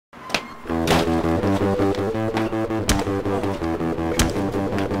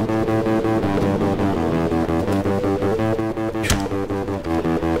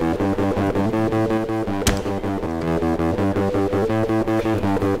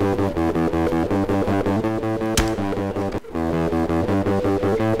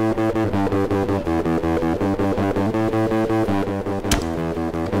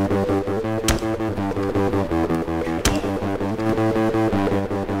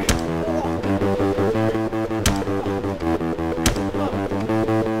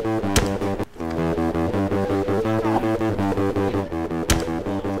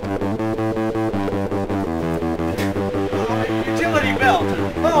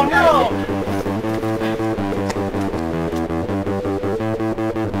Oh no!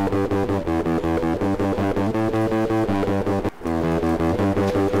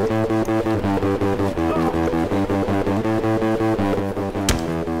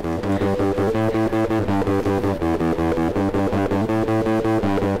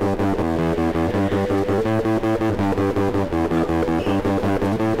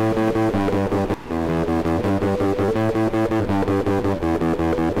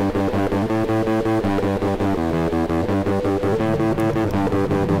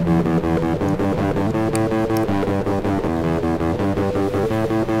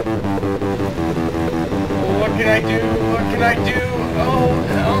 What can I do? What can I do?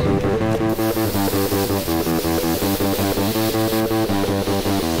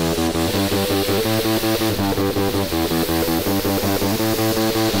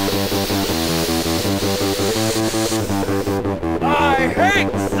 I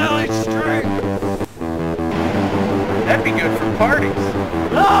hate silly string! That'd be good for parties.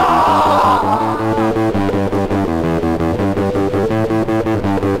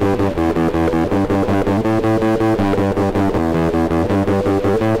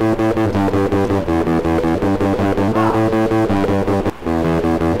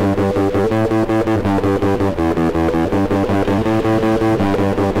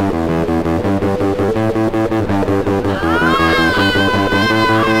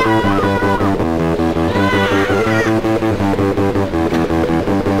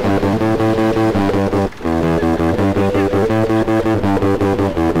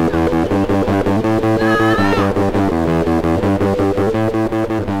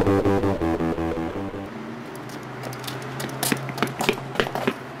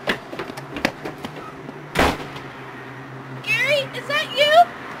 Is that you?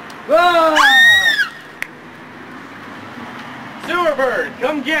 Ah! Sewer bird,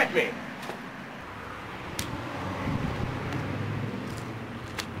 come get me!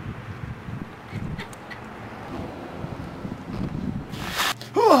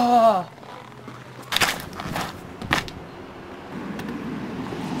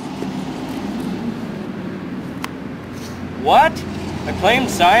 What? Acclaimed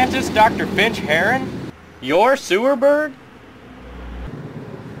scientist Dr. Finch Heron? Your sewer bird?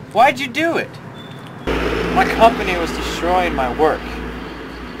 Why'd you do it? My company was destroying my work.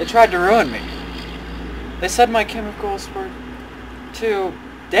 They tried to ruin me. They said my chemicals were too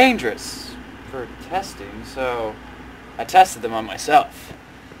dangerous for testing, so I tested them on myself.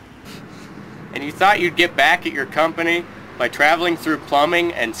 And you thought you'd get back at your company by traveling through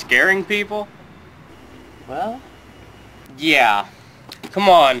plumbing and scaring people? Well, yeah. Come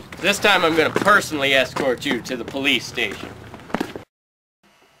on, this time I'm gonna personally escort you to the police station.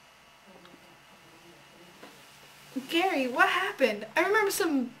 Gary, what happened? I remember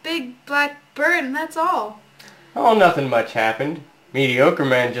some big black bird and that's all. Oh, nothing much happened. Mediocre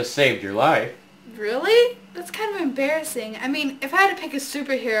Man just saved your life. Really? That's kind of embarrassing. I mean, if I had to pick a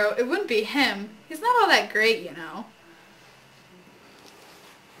superhero, it wouldn't be him. He's not all that great, you know.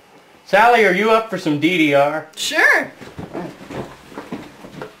 Sally, are you up for some DDR? Sure.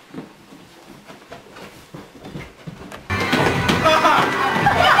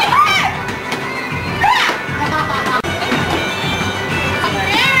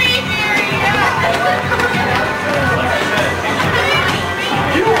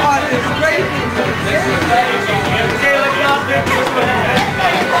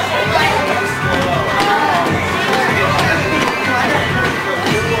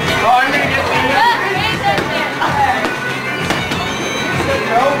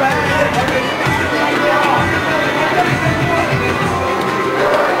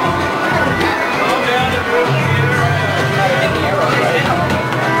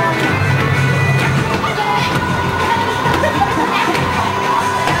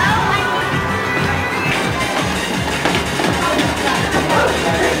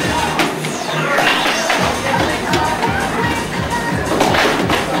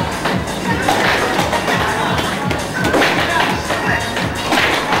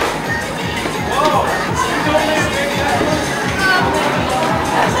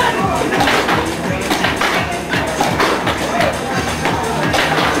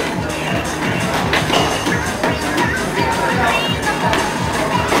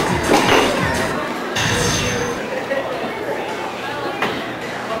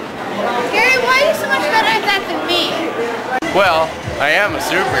 Well, I am a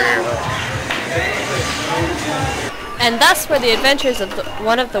superhero. And thus were the adventures of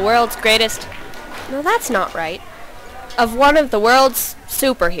one of the world's greatest... No, that's not right. Of one of the world's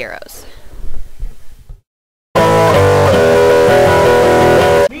superheroes.